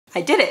I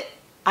did it.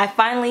 I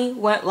finally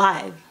went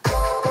live.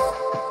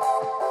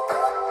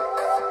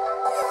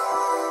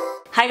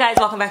 Hi guys,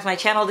 welcome back to my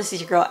channel. This is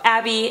your girl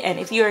Abby, and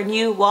if you are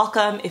new,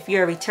 welcome. If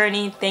you're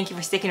returning, thank you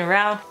for sticking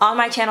around. On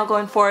my channel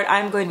going forward,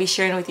 I'm going to be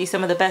sharing with you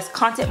some of the best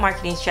content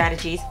marketing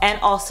strategies and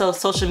also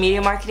social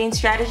media marketing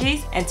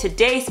strategies. And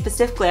today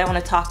specifically, I want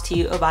to talk to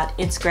you about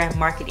Instagram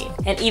marketing,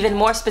 and even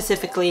more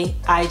specifically,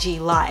 IG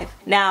Live.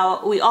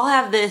 Now, we all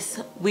have this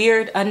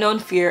weird unknown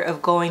fear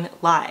of going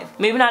live.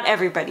 Maybe not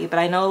everybody, but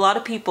I know a lot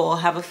of people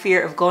have a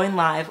fear of going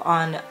live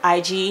on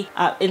IG,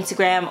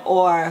 Instagram,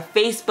 or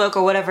Facebook,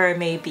 or whatever it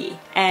may be.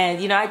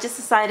 And you know, I just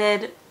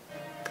decided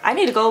I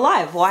need to go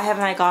live. Why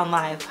haven't I gone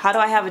live? How do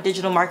I have a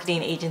digital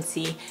marketing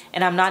agency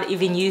and I'm not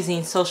even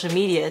using social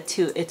media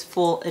to its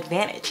full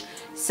advantage?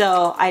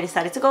 So I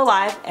decided to go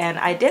live, and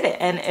I did it,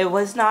 and there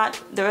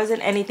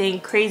wasn't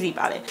anything crazy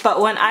about it. But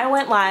when I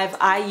went live,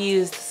 I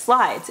used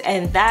slides,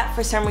 and that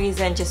for some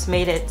reason just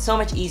made it so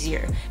much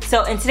easier.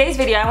 So in today's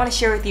video, I want to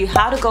share with you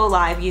how to go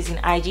live using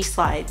IG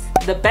slides,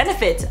 the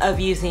benefits of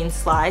using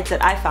slides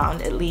that I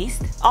found at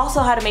least,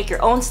 also how to make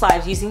your own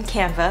slides using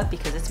Canva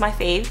because it's my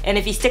fave. And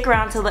if you stick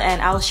around till the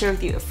end, I will share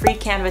with you a free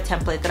Canva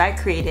template that I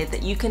created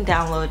that you can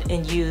download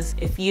and use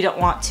if you don't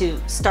want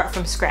to start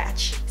from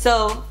scratch.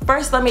 So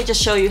first, let me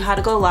just show you how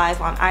to go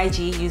live on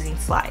IG using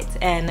slides.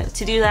 And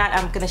to do that,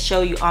 I'm going to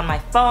show you on my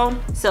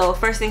phone. So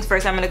first things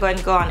first, I'm going to go ahead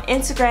and go on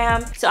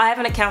Instagram. So I have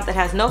an account that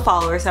has no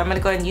followers, so I'm going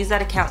to go ahead and use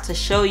that account to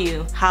show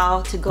you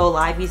how to go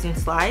live using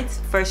slides.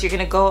 First, you're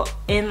going to go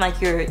in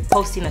like you're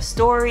posting a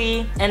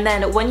story, and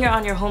then when you're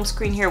on your home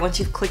screen here, once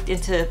you've clicked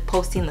into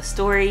posting the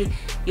story,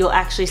 you'll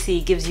actually see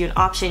it gives you an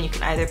option. You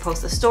can either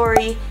post a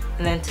story,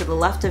 and then to the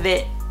left of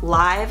it,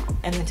 live,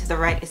 and then to the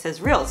right it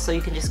says reels. So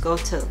you can just go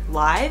to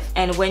live,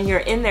 and when you're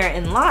in there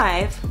in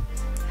live,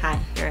 hi,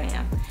 here I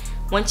am.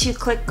 Once you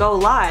click go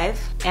live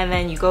and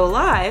then you go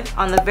live,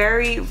 on the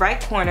very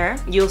right corner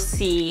you'll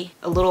see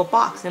a little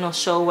box, and it'll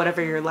show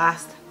whatever your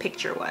last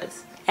picture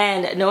was.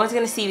 And no one's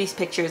gonna see these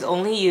pictures,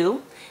 only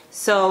you.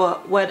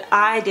 So what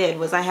I did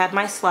was I had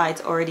my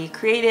slides already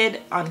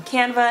created on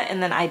Canva,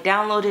 and then I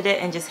downloaded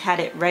it and just had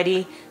it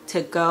ready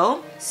to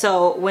go.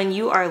 So when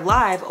you are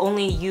live,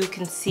 only you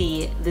can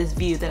see this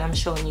view that I'm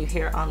showing you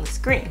here on the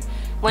screen.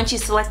 Once you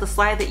select the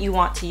slide that you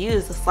want to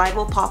use, the slide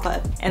will pop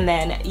up, and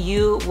then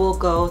you will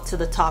go to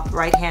the top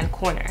right hand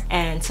corner,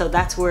 and so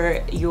that's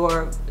where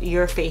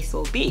your face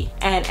will be.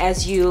 And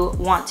as you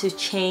want to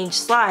change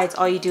slides,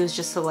 all you do is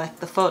just select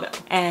the photo.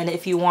 And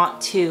if you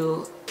want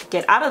to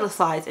get out of the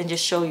slides and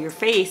just show your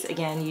face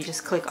again, you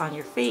just click on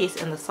your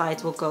face and the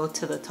slides will go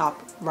to the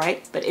top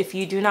right. But if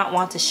you do not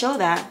want to show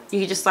that, you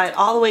can just slide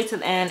all the way to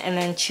the end and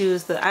then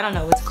choose the, I don't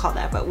know what to call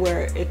that, but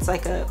where it's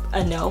like a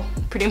no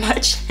pretty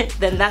much.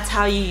 Then that's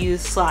how you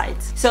use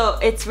slides. So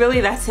it's really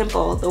that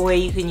simple, the way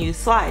you can use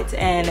slides.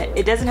 And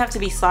it doesn't have to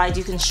be slides,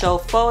 you can show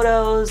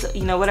photos,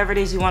 you know, whatever it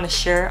is you want to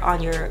share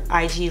on your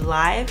IG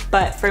live.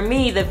 But for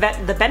me, the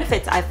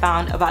benefits I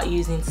found about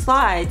using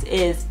slides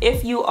is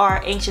if you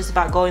are anxious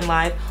about going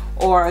live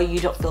or you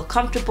don't feel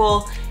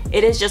comfortable,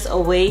 it is just a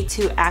way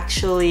to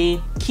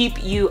actually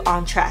keep you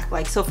on track.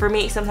 Like, so for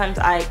me, sometimes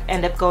I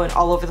end up going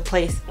all over the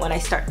place when I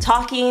start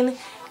talking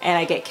and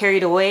I get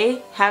carried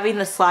away. Having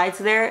the slides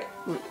there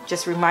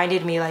just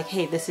reminded me like,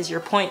 hey, this is your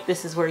point,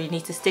 this is where you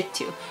need to stick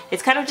to.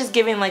 It's kind of just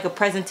giving like a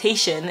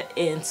presentation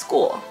in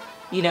school.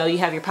 You know, you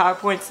have your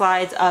PowerPoint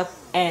slides up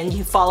and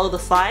you follow the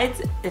slides.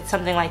 It's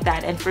something like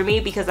that. And for me,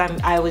 because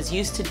I was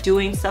used to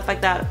doing stuff like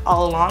that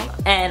all along,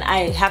 and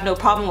I have no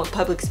problem with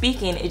public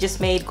speaking, it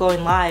just made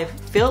going live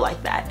feel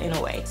like that in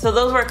a way. So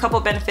those were a couple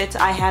benefits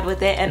I had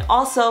with it. And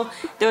also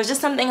there was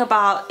just something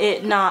about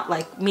it not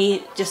like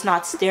me just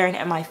not staring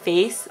at my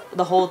face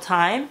the whole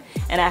time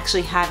and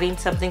actually having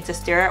something to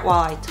stare at while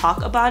I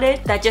talk about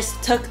it. That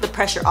just took the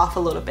pressure off a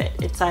little bit.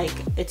 It's like,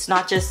 it's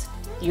not just,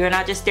 you're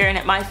not just staring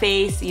at my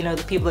face, you know,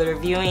 the people that are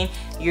viewing,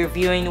 you're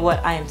viewing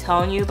what I am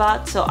telling you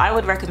about. So I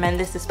would recommend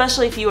this,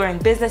 especially if you are in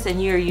business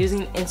and you're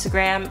using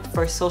Instagram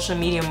for social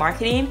media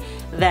marketing,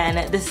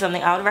 then this is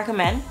something I would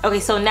recommend.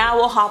 Okay, so now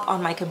we'll hop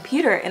on my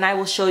computer and I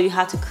will show you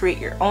how to create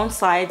your own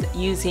slides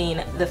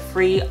using the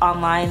free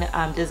online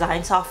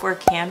design software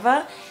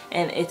Canva.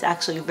 And it's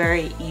actually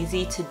very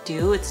easy to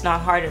do. It's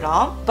not hard at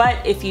all.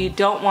 But if you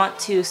don't want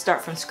to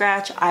start from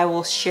scratch, I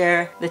will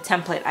share the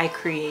template I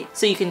create.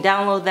 So you can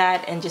download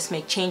that and just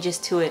make changes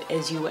to it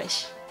as you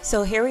wish.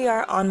 So here we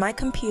are on my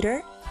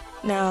computer.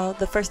 Now,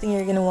 the first thing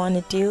you're gonna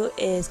wanna do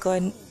is go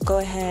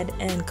ahead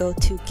and go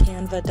to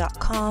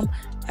canva.com.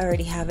 I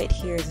already have it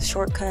here as a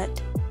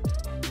shortcut.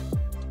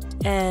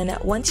 And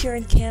once you're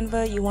in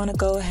Canva, you want to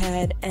go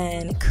ahead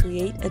and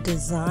create a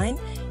design.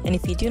 And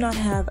if you do not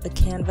have a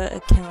Canva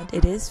account,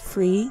 it is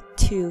free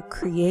to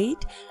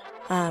create.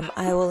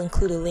 I will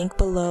include a link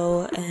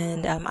below,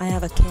 and I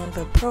have a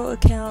Canva Pro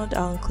account.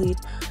 I'll include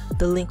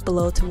the link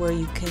below to where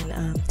you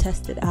can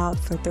test it out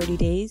for 30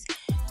 days.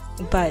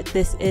 But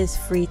this is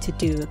free to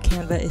do.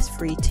 Canva is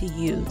free to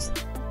use.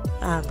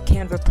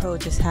 Canva Pro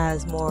just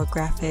has more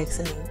graphics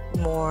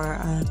and more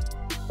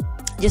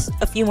just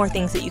a few more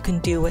things that you can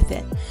do with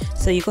it.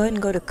 So you go ahead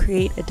and go to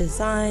create a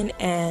design,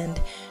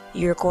 and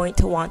you're going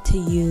to want to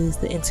use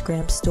the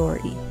Instagram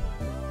story.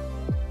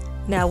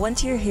 Now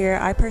once you're here,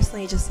 I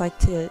personally just like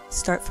to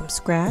start from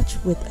scratch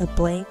with a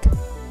blank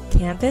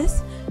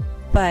canvas,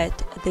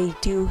 but they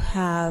do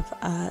have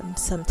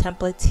some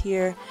templates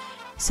here.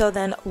 So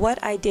then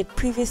what I did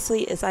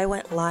previously is I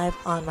went live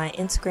on my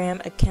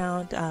Instagram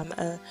account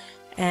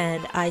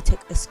and I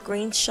took a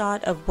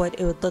screenshot of what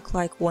it would look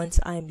like once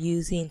I'm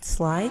using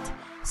slides.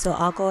 So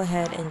I'll go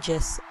ahead and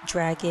just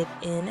drag it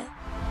in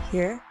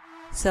here.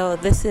 So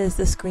this is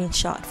the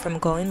screenshot from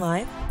going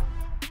live.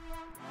 I'm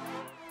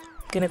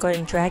gonna go ahead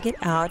and drag it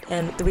out,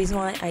 and the reason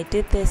why I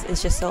did this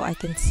is just so I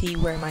can see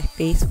where my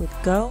face would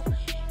go.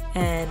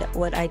 And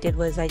what I did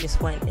was I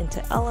just went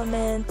into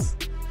elements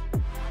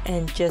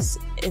and just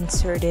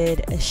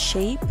inserted a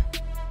shape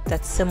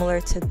that's similar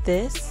to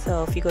this.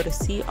 So if you go to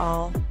see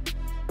all,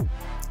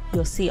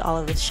 you'll see all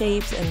of the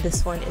shapes, and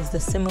this one is the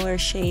similar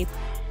shape.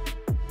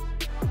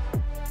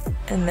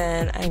 And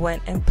then I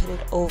went and put it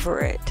over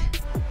it.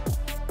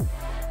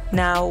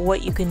 Now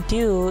what you can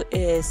do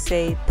is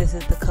say this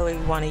is the color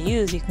you want to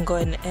use. You can go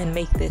ahead and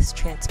make this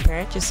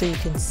transparent just so you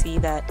can see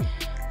that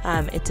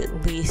it's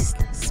at least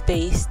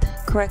spaced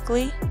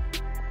correctly.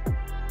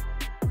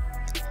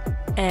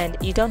 And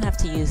you don't have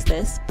to use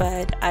this,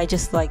 but I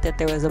just like that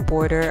there was a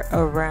border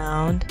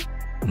around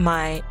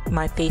my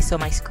face on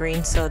my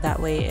screen, so that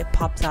way it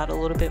pops out a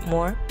little bit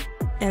more.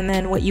 And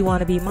then what you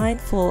want to be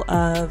mindful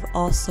of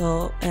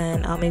also,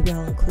 and maybe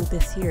I'll include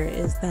this here,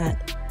 is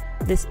that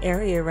this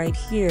area right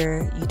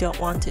here, you don't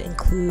want to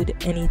include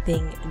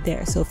anything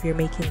there. So if you're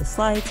making the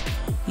slides,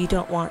 you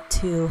don't want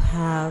to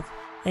have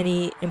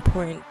any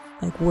important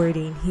like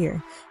wording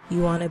here.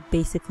 You want to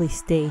basically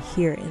stay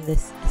here in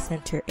this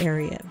center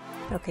area.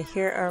 Okay,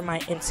 here are my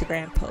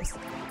Instagram posts.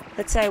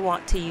 Let's say I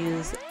want to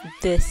use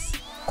this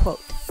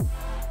quote.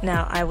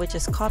 Now I would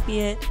just copy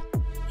it,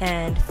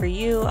 and for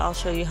you, I'll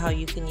show you how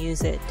you can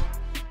use it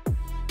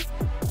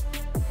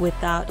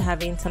without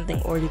having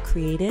something already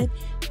created.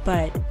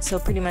 But so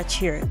pretty much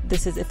here,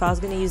 this is, if I was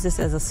going to use this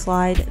as a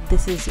slide,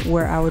 this is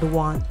where I would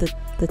want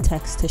the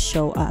text to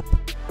show up.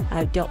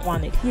 I don't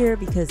want it here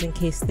because in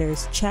case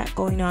there's chat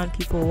going on,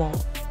 people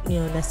won't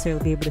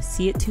necessarily be able to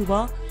see it too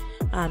well.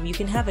 You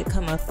can have it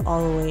come up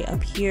all the way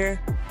up here,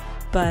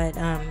 but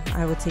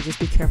I would say just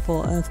be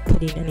careful of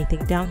putting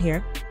anything down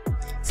here.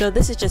 So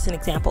this is just an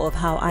example of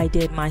how I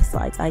did my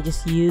slides. I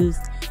just used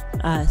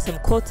some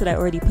quotes that I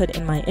already put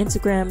in my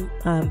Instagram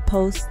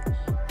post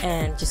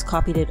and just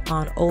copied it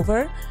on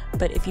over.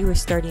 But if you were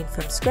starting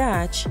from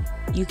scratch,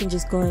 you can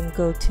just go and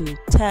go to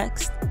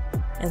text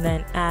and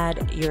then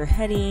add your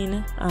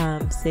heading.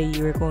 Say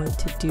you were going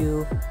to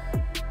do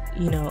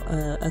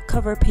a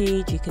cover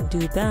page, you can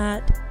do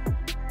that.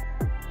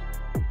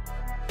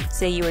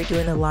 Say you were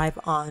doing a live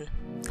on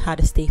how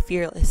to stay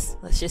fearless,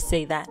 let's just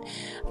say that.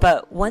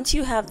 But once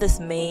you have this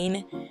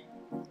main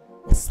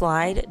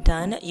slide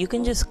done, you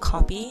can just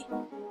copy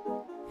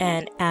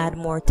and add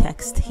more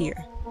text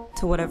here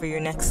to whatever your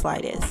next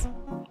slide is.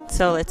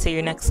 So let's say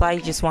your next slide,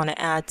 you just want to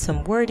add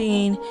some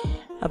wording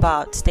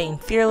about staying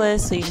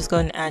fearless, so you just go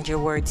and add your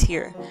words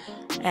here.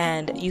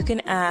 And you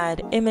can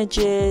add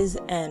images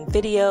and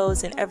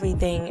videos and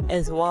everything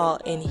as well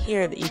in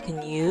here that you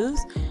can use.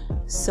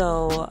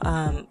 So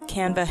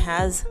Canva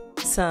has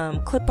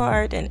some clip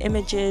art and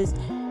images,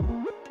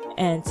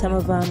 and some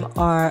of them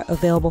are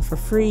available for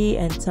free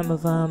and some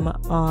of them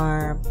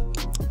are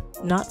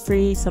not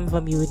free. Some of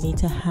them you would need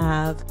to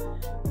have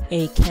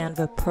a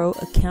Canva Pro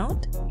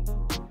account.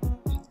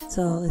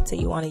 So let's say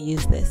you want to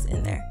use this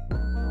in there,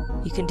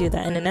 you can do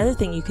that. And another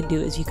thing you can do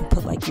is you can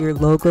put like your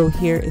logo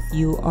here. If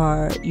you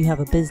have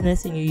a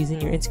business and you're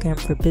using your Instagram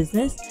for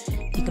business,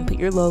 you can put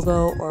your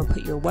logo or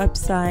put your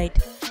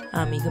website.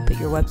 You can put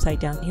your website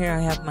down here. I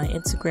have my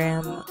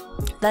Instagram.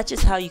 That's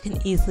just how you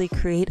can easily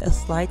create a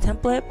slide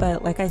template.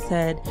 But like I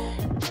said,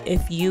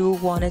 if you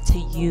wanted to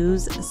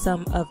use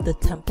some of the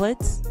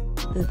templates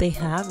that they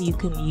have, you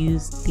can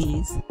use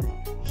these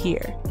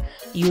here.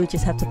 You would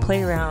just have to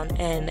play around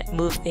and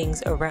move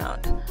things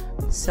around.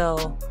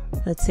 So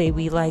let's say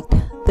we liked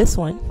this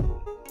one.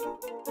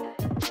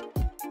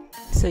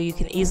 So you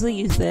can easily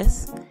use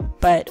this.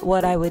 But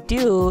what I would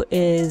do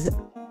is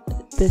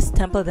this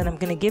template that I'm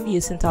going to give you,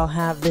 since I'll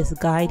have this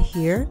guide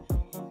here,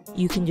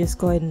 you can just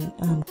go ahead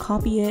and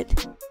copy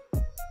it,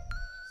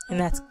 and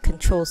that's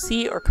Control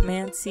C or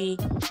Command C,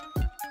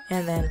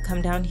 and then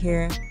come down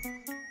here,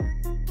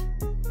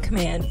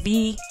 Command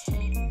V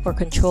or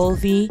Control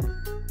V,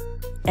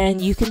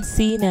 and you can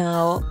see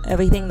now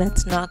everything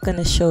that's not going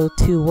to show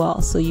too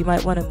well. So you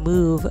might want to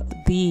move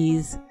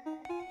these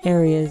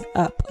areas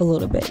up a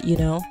little bit,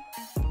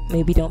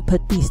 maybe don't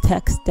put these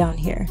texts down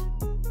here.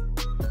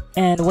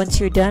 And once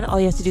you're done,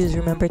 all you have to do is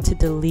remember to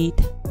delete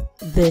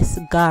this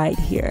guide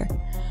here.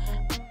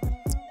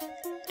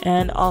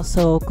 And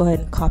also go ahead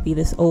and copy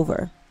this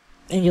over.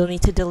 And you'll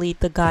need to delete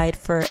the guide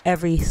for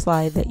every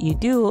slide that you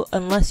do,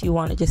 unless you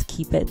want to just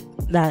keep it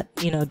that,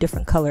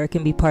 different color. It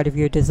can be part of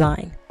your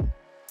design.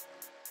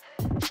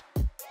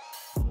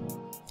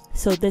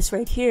 So this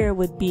right here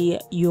would be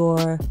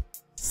your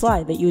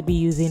slide that you would be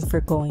using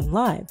for going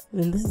live.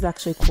 And this is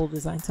actually a cool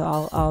design,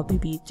 so I'll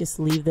maybe just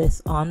leave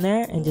this on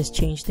there and just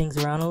change things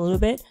around a little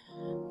bit.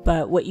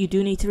 But what you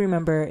do need to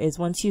remember is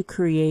once you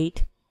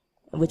create,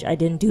 which I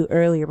didn't do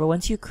earlier, but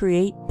once you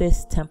create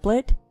this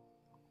template,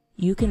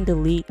 you can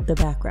delete the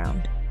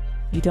background.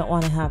 You don't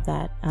want to have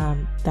that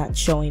that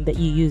showing that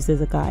you used as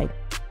a guide.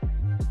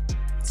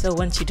 So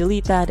once you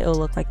delete that, it'll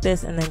look like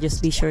this, and then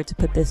just be sure to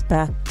put this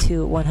back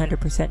to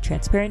 100%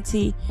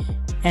 transparency.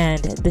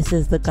 And this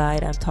is the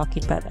guide I'm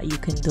talking about that you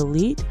can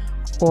delete,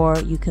 or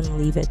you can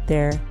leave it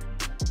there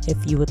if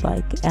you would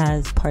like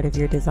as part of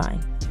your design.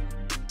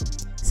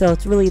 So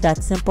it's really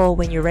that simple.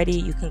 When you're ready,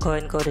 you can go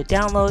ahead and go to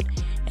download.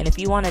 And if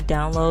you want to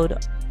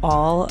download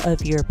all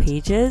of your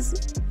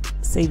pages,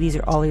 say these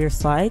are all your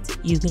slides,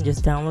 you can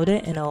just download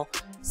it and it'll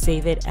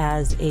save it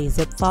as a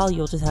zip file.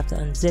 You'll just have to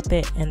unzip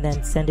it and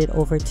then send it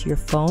over to your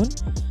phone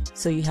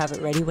so you have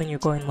it ready when you're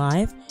going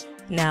live.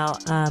 Now,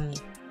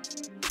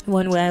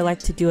 one way I like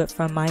to do it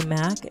from my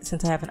Mac,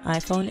 since I have an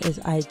iPhone, is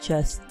I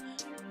just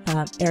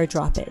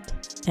airdrop it,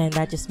 and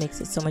that just makes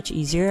it so much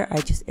easier.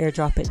 I just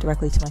airdrop it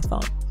directly to my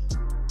phone.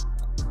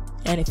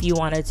 And if you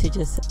wanted to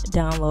just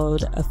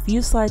download a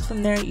few slides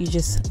from there, you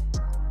just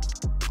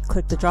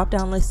click the drop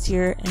down list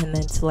here and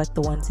then select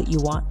the ones that you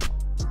want.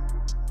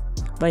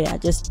 But yeah,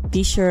 just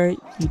be sure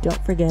you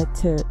don't forget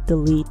to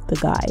delete the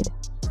guide.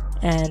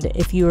 And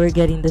if you were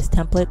getting this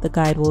template, the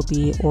guide will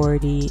be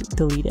already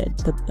deleted,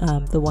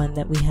 the one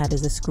that we had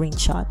as a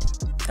screenshot.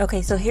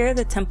 Okay, so here are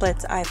the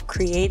templates I've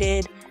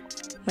created.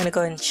 I'm gonna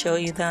go ahead and show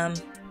you them.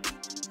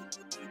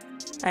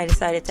 I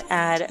decided to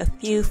add a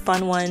few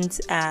fun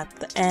ones at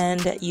the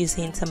end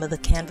using some of the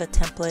Canva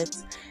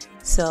templates.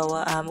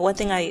 So one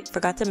thing I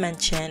forgot to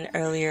mention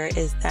earlier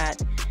is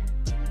that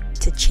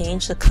to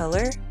change the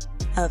color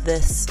of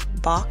this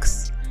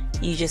box,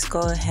 you just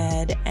go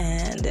ahead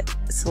and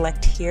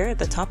select here at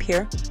the top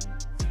here,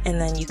 and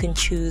then you can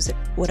choose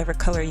whatever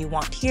color you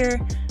want here.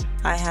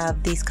 I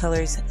have these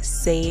colors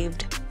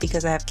saved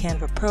because I have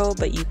Canva Pro,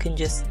 but you can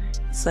just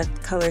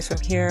select colors from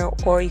here,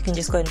 or you can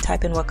just go ahead and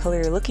type in what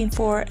color you're looking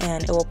for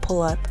and it will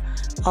pull up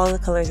all the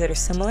colors that are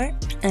similar.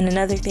 And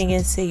another thing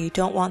is, say you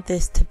don't want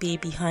this to be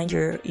behind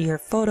your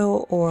photo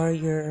or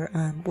your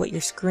what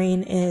your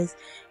screen is,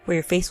 where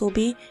your face will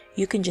be,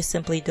 you can just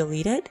simply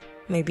delete it.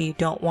 Maybe you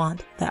don't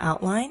want the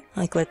outline,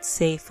 like let's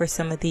say for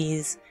some of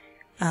these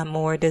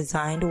more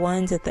designed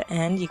ones at the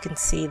end, you can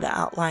see the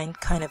outline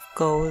kind of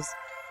goes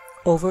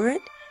over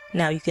it.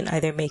 Now you can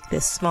either make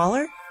this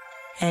smaller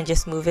and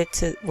just move it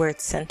to where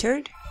it's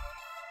centered,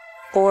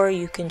 or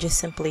you can just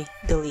simply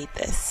delete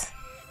this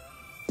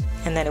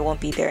and then it won't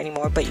be there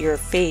anymore, but your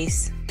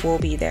face will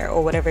be there,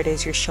 or whatever it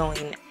is you're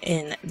showing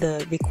in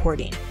the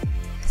recording.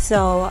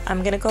 So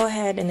I'm gonna go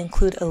ahead and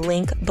include a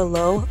link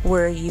below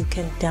where you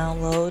can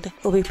download.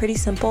 It'll be pretty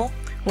simple.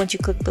 Once you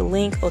click the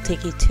link, it'll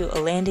take you to a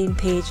landing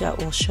page that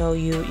will show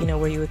you,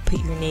 where you would put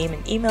your name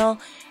and email.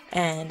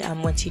 And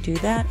once you do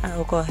that, I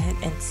will go ahead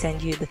and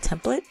send you the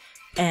template.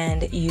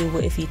 And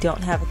if you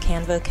don't have a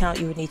Canva account,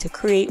 you would need to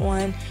create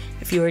one.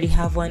 If you already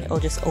have one, it'll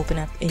just open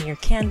up in your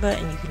Canva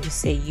and you can just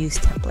say use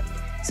template.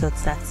 So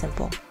it's that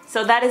simple.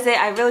 So that is it.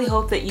 I really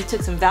hope that you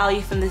took some value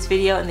from this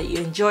video and that you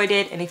enjoyed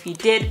it. And if you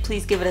did,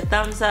 please give it a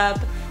thumbs up.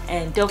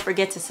 And don't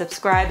forget to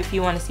subscribe if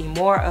you want to see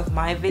more of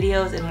my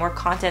videos and more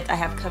content I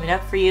have coming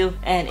up for you.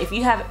 And if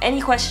you have any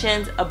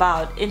questions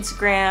about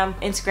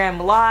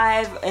Instagram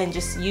Live, and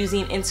just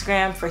using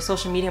Instagram for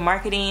social media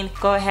marketing,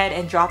 go ahead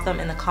and drop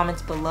them in the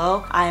comments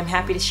below. I am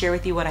happy to share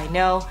with you what I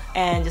know.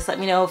 And just let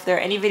me know if there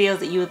are any videos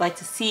that you would like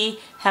to see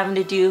having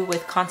to do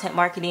with content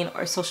marketing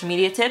or social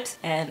media tips.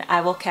 And I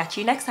will catch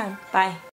you next time. Bye.